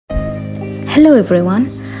Hello everyone,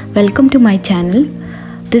 welcome to my channel.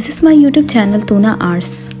 This is my YouTube channel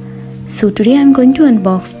TUNARTS. So today I'm going to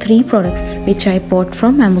unbox 3 products which I bought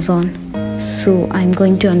from Amazon. So I'm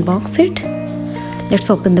going to unbox it. Let's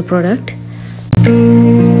open the product.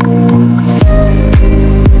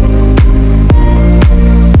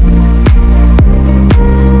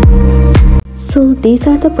 So these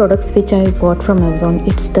are the products which I bought from Amazon.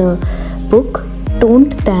 It's the book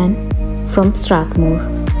Toned Tan from Strathmore.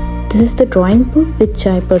 This is the drawing book which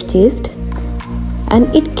I purchased and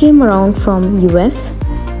it came around from US.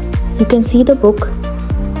 You can see the book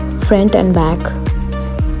front and back.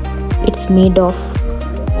 It's made of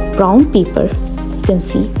brown paper. You can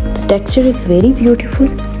see the texture is very beautiful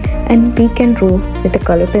and we can draw with the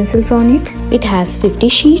color pencils on it. It has 50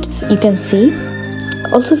 sheets, you can see.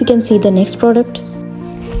 Also we can see the next product.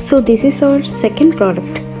 So this is our second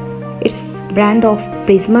product. It's brand of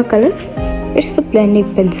Prismacolor. It's the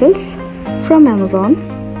blending pencils from Amazon.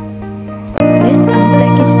 Let's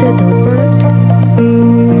unpackage the third product.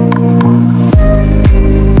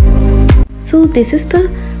 So this is the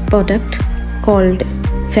product called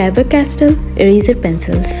Faber-Castell eraser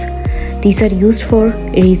pencils. These are used for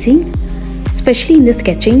erasing, especially in the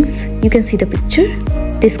sketchings. You can see the picture.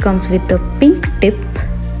 This comes with the pink tip,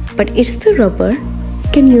 but it's the rubber. You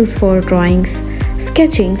can use for drawings,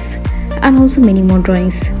 sketchings, and also many more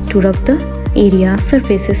drawings to rub the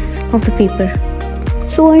surfaces of the paper.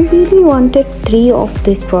 So I really wanted 3 of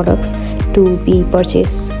these products to be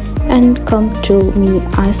purchased and come to me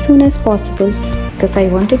as soon as possible because I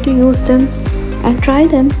wanted to use them and try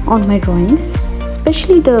them on my drawings,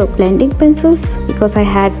 especially the blending pencils because I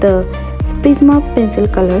had the Prisma pencil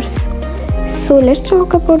colors. So let's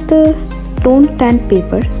talk about the Toned Tan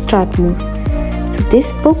paper Strathmore. So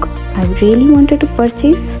this book I really wanted to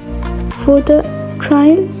purchase for the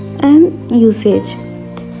trial and usage,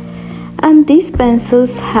 and these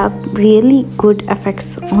pencils have really good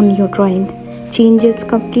effects on your drawing, changes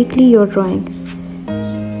completely your drawing.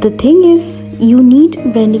 The thing is, you need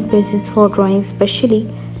blending pencils for drawing, especially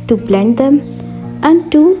to blend them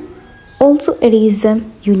and to also erase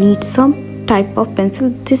them. You need some type of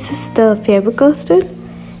pencil. This is the Faber-Castell. You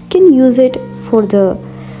can use it for the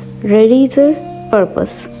eraser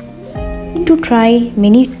purpose. To try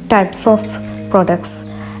many types of products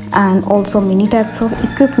and also many types of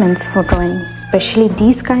equipments for drawing, especially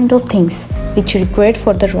these kind of things which are required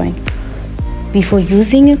for the drawing. Before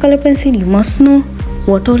using a color pencil, you must know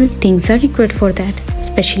what all things are required for that,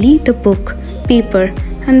 especially the book, paper,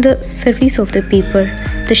 and the surface of the paper,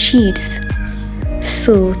 the sheets.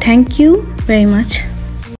 So thank you very much.